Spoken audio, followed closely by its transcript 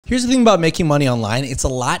Here's the thing about making money online. It's a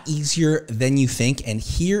lot easier than you think, and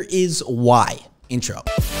here is why. Intro.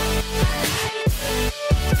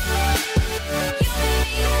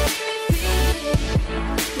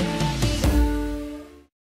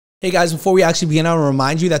 Hey guys, before we actually begin, I want to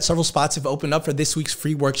remind you that several spots have opened up for this week's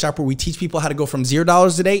free workshop where we teach people how to go from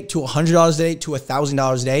 $0 a day to $100 a day to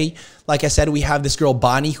 $1,000 a day. Like I said, we have this girl,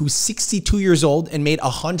 Bonnie, who's 62 years old and made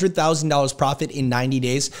 $100,000 profit in 90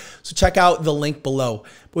 days. So check out the link below.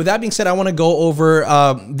 But with that being said, I want to go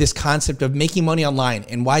over this concept of making money online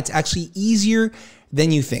and why it's actually easier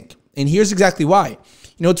than you think. And here's exactly why. You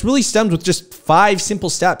know, it's really stems with just 5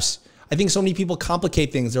 simple steps. I think so many people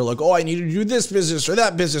complicate things. They're like, oh, I need to do this business or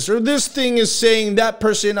that business, or this thing is saying that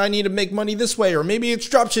person, I need to make money this way, or maybe it's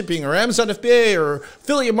dropshipping or Amazon FBA or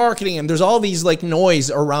affiliate marketing. And there's all these like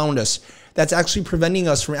noise around us that's actually preventing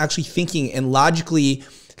us from actually thinking and logically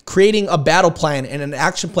creating a battle plan and an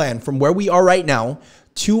action plan from where we are right now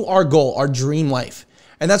to our goal, our dream life.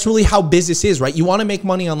 And that's really how business is, right? You want to make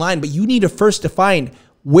money online, but you need to first define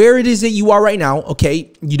where it is that you are right now.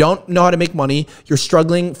 Okay, you don't know how to make money. You're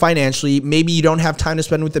struggling financially. Maybe you don't have time to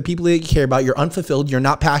spend with the people that you care about. You're unfulfilled. You're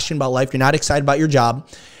not passionate about life. You're not excited about your job.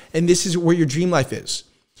 And this is where your dream life is.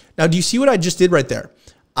 Now, do you see what I just did right there?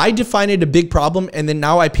 I defined a big problem, and then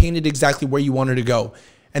now I painted exactly where you wanted to go.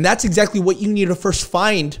 And that's exactly what you need to first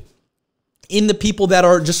find in the people that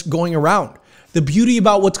are just going around. The beauty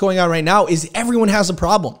about what's going on right now is everyone has a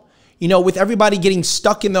problem. You know, with everybody getting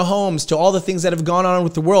stuck in the homes to all the things that have gone on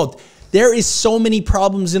with the world, there is so many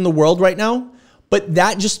problems in the world right now, but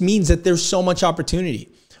that just means that there's so much opportunity.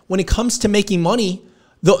 When it comes to making money,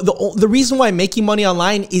 the reason why making money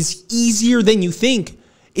online is easier than you think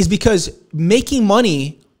is because making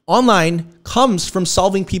money online comes from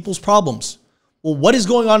solving people's problems. Well, what is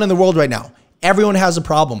going on in the world right now? Everyone has a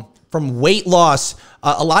problem. From weight loss,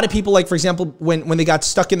 a lot of people, like for example, when they got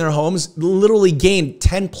stuck in their homes, literally gained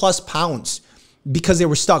 10 plus pounds because they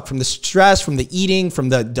were stuck from the stress, from the eating, from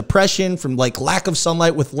the depression, from like lack of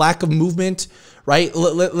sunlight with lack of movement, right?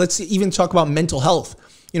 Let's even talk about mental health.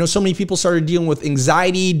 You know, so many people started dealing with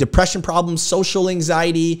anxiety, depression problems, social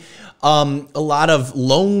anxiety, a lot of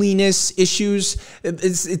loneliness issues.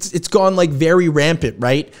 It's gone like very rampant,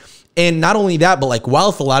 right? And not only that, but like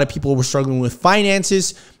wealth, a lot of people were struggling with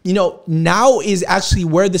finances. You know, now is actually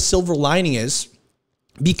where the silver lining is,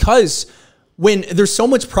 because when there's so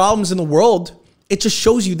much problems in the world, it just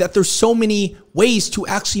shows you that there's so many ways to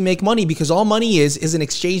actually make money, because all money is an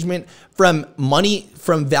exchangement from money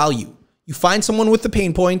from value. You find someone with the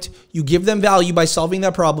pain point, you give them value by solving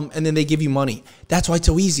that problem, and then they give you money. That's why it's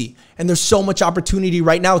so easy. And there's so much opportunity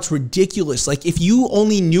right now. It's ridiculous. Like if you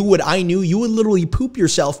only knew what I knew, you would literally poop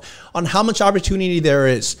yourself on how much opportunity there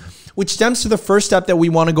is, which stems to the first step that we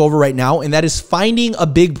want to go over right now. And that is finding a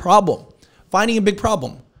big problem. Finding a big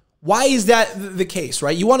problem. Why is that the case,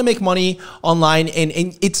 right? You want to make money online and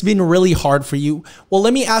it's been really hard for you. Well,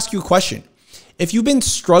 let me ask you a question. If you've been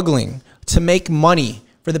struggling to make money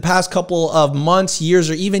for the past couple of months, years,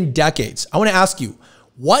 or even decades, I want to ask you,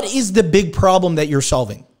 what is the big problem that you're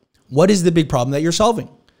solving? What is the big problem that you're solving?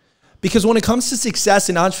 Because when it comes to success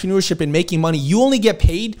in entrepreneurship and making money, you only get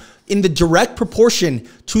paid in the direct proportion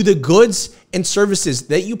to the goods and services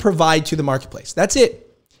that you provide to the marketplace. That's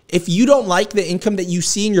it. If you don't like the income that you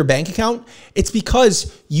see in your bank account, it's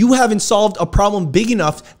because you haven't solved a problem big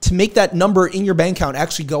enough to make that number in your bank account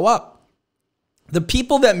actually go up. The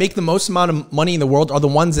people that make the most amount of money in the world are the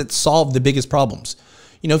ones that solve the biggest problems.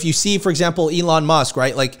 You know, if you see, for example, Elon Musk,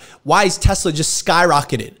 right? Like, why is Tesla just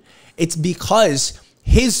skyrocketed? It's because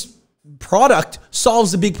his product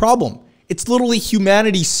solves a big problem. It's literally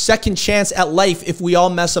humanity's second chance at life if we all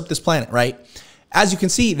mess up this planet, right? As you can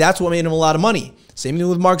see, that's what made him a lot of money. Same thing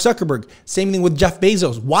with Mark Zuckerberg. Same thing with Jeff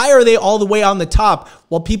Bezos. Why are they all the way on the top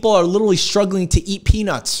while people are literally struggling to eat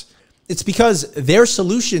peanuts? It's because their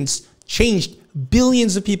solutions changed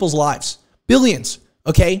billions of people's lives. Billions,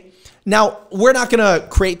 okay? Now, we're not going to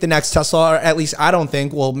create the next Tesla, or at least I don't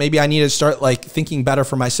think. Well, maybe I need to start like thinking better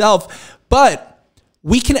for myself, but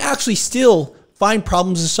we can actually still find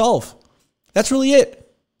problems to solve. That's really it.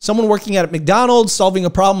 Someone working at McDonald's solving a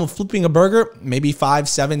problem of flipping a burger, maybe $5,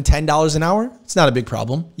 $7, $10 an hour. It's not a big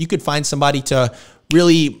problem. You could find somebody to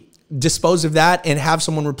really dispose of that and have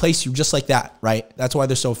someone replace you just like that, right? That's why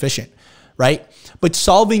they're so efficient, right? But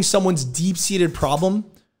solving someone's deep-seated problem,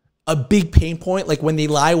 a big pain point, like when they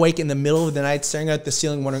lie awake in the middle of the night staring at the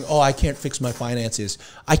ceiling wondering, oh, I can't fix my finances.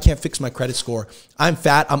 I can't fix my credit score. I'm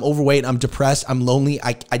fat, I'm overweight, I'm depressed, I'm lonely,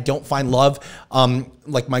 I don't find love.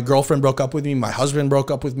 Like my girlfriend broke up with me, my husband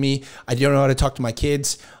broke up with me, I don't know how to talk to my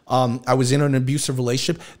kids. I was in an abusive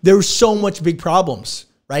relationship. There's so much big problems,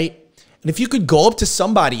 right? And if you could go up to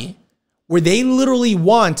somebody where they literally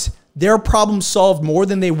want their problem solved more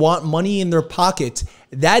than they want money in their pocket,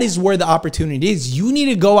 that is where the opportunity is. You need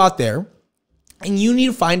to go out there and you need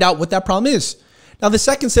to find out what that problem is. Now, the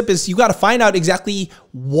second step is you got to find out exactly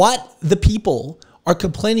what the people are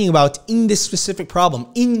complaining about in this specific problem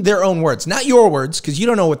in their own words, not your words, because you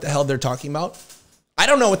don't know what the hell they're talking about. I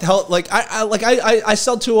don't know what the hell, like I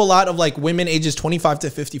sell to a lot of like women ages 25 to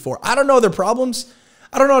 54. I don't know their problems.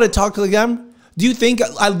 I don't know how to talk to them. Do you think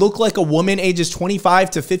I look like a woman ages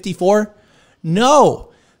 25 to 54?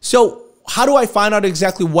 No. So how do I find out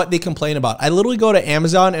exactly what they complain about? I literally go to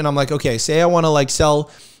Amazon and I'm like, okay, say I want to like sell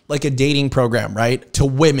like a dating program, right? To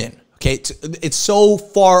women. Okay. It's so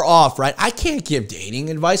far off, right? I can't give dating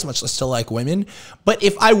advice, much less to like women. But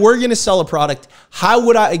if I were going to sell a product, how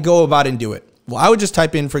would I go about and do it? Well, I would just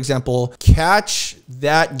type in, for example, catch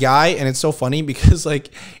that guy. And it's so funny because like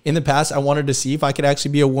in the past, I wanted to see if I could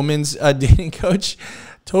actually be a woman's dating coach.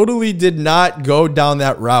 Totally did not go down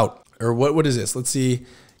that route. Or what is this? Let's see.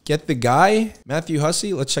 Get the guy, Matthew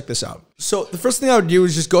Hussey. Let's check this out. So the first thing I would do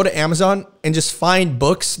is just go to Amazon and just find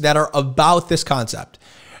books that are about this concept.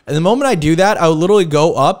 And the moment I do that, I would literally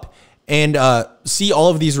go up and see all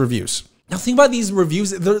of these reviews. Now think about these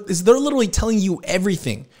reviews. They're literally telling you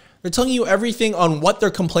everything. They're telling you everything on what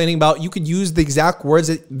they're complaining about. You could use the exact words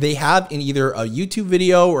that they have in either a YouTube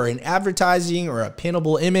video or an advertising or a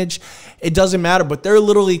pinnable image. It doesn't matter, but they're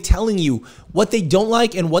literally telling you what they don't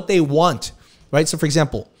like and what they want, right? So for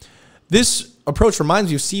example, this approach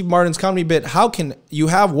reminds me of Steve Martin's comedy bit, how can you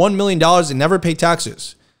have $1 million and never pay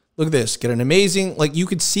taxes? Look at this, get an amazing, like you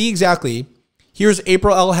could see exactly, here's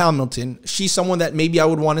April L. Hamilton. She's someone that maybe I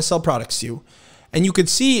would want to sell products to. And you could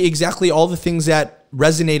see exactly all the things that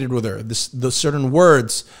resonated with her, the certain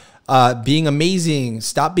words, being amazing,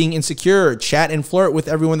 stop being insecure, chat and flirt with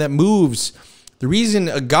everyone that moves. The reason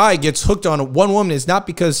a guy gets hooked on one woman is not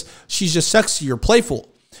because she's just sexy or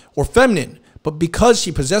playful or feminine, but because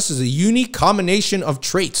she possesses a unique combination of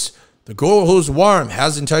traits. The girl who's warm,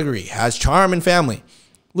 has integrity, has charm and family.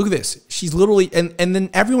 Look at this. She's literally, and then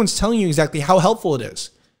everyone's telling you exactly how helpful it is,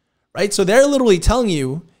 right? So they're literally telling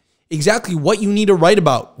you exactly what you need to write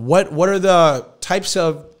about. What are the types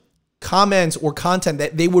of comments or content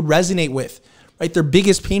that they would resonate with, right? Their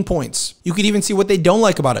biggest pain points. You could even see what they don't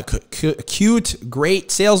like about it. Cute, great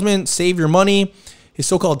salesman, save your money, his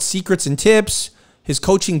so-called secrets and tips, his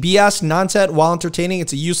coaching BS, nonsense while entertaining.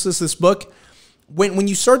 It's a useless, this book. When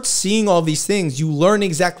you start seeing all these things, you learn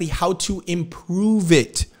exactly how to improve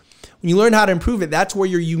it. When you learn how to improve it, that's where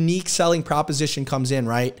your unique selling proposition comes in,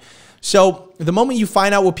 right? So the moment you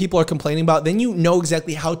find out what people are complaining about, then you know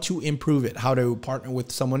exactly how to improve it, how to partner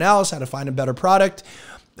with someone else, how to find a better product.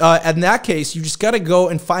 In that case, you just got to go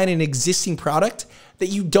and find an existing product that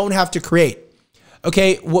you don't have to create.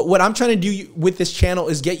 Okay, what I'm trying to do with this channel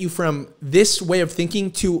is get you from this way of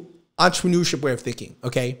thinking to entrepreneurship way of thinking.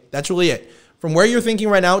 Okay, that's really it. From where you're thinking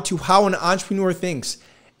right now to how an entrepreneur thinks.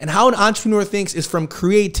 And how an entrepreneur thinks is from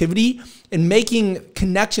creativity and making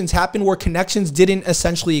connections happen where connections didn't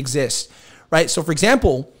essentially exist, right? So for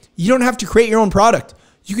example, you don't have to create your own product.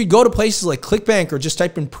 You could go to places like ClickBank or just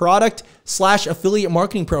type in product/affiliate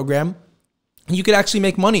marketing program and you could actually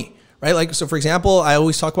make money, right? Like, so for example, I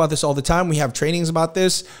always talk about this all the time. We have trainings about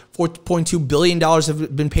this. $4.2 billion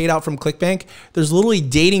have been paid out from ClickBank. There's literally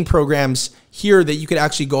dating programs here that you could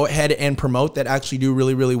actually go ahead and promote that actually do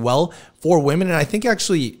really, really well for women. And I think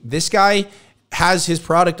actually this guy has his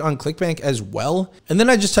product on ClickBank as well. And then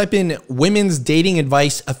I just type in women's dating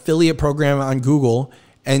advice affiliate program on Google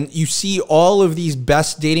and you see all of these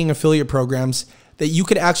best dating affiliate programs that you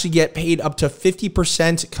could actually get paid up to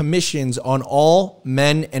 50% commissions on all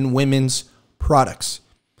men and women's products.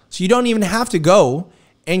 So you don't even have to go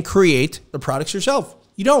and create the products yourself.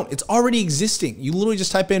 You don't. It's already existing. You literally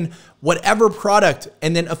just type in whatever product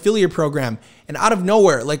and then affiliate program. And out of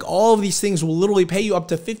nowhere, like all of these things will literally pay you up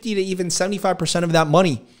to 50 to even 75% of that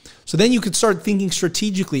money. So then you could start thinking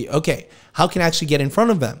strategically, okay, how can I actually get in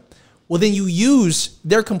front of them? Well, then you use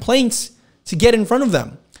their complaints to get in front of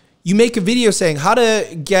them. You make a video saying how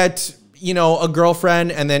to get, a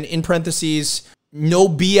girlfriend and then in parentheses, no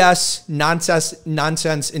BS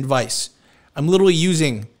nonsense advice. I'm literally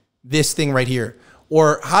using this thing right here.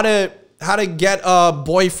 Or how to get a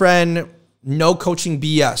boyfriend, no coaching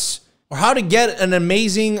BS. Or how to get an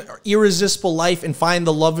amazing, irresistible life and find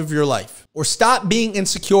the love of your life. Or stop being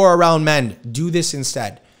insecure around men. Do this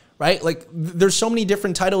instead, right? Like there's so many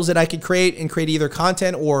different titles that I could create and create either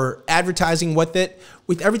content or advertising with it,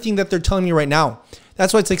 with everything that they're telling me right now.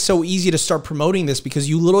 That's why it's like so easy to start promoting this because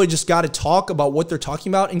you literally just got to talk about what they're talking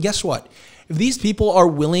about. And guess what? If these people are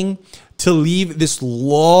willing to leave this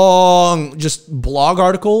long just blog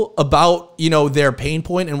article about, you know, their pain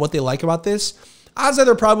point and what they like about this, odds are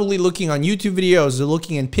they're probably looking on YouTube videos, they're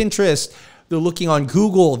looking in Pinterest, they're looking on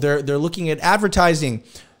Google, they're looking at advertising,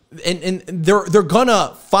 and they're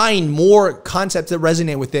gonna find more concepts that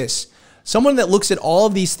resonate with this. Someone that looks at all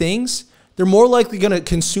of these things, they're more likely gonna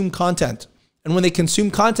consume content. And when they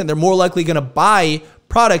consume content, they're more likely gonna buy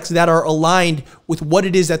products that are aligned with what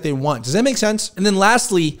it is that they want. Does that make sense? And then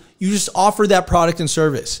lastly, you just offer that product and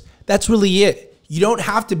service. That's really it. You don't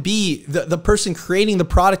have to be the person creating the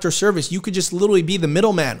product or service. You could just literally be the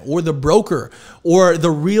middleman or the broker or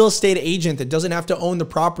the real estate agent that doesn't have to own the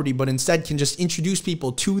property, but instead can just introduce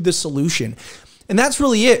people to the solution. And that's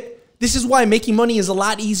really it. This is why making money is a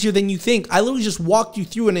lot easier than you think. I literally just walked you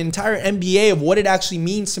through an entire MBA of what it actually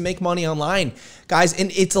means to make money online, guys.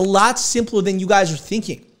 And it's a lot simpler than you guys are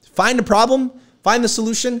thinking. Find a problem, find the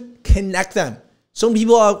solution, connect them. Some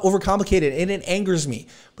people are overcomplicated and it angers me.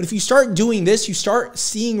 But if you start doing this, you start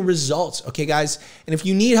seeing results, okay, guys? And if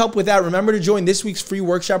you need help with that, remember to join this week's free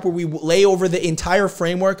workshop where we lay over the entire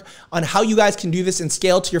framework on how you guys can do this and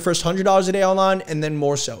scale to your first $100 a day online and then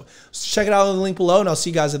more so. So check it out on the link below and I'll see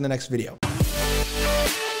you guys in the next video.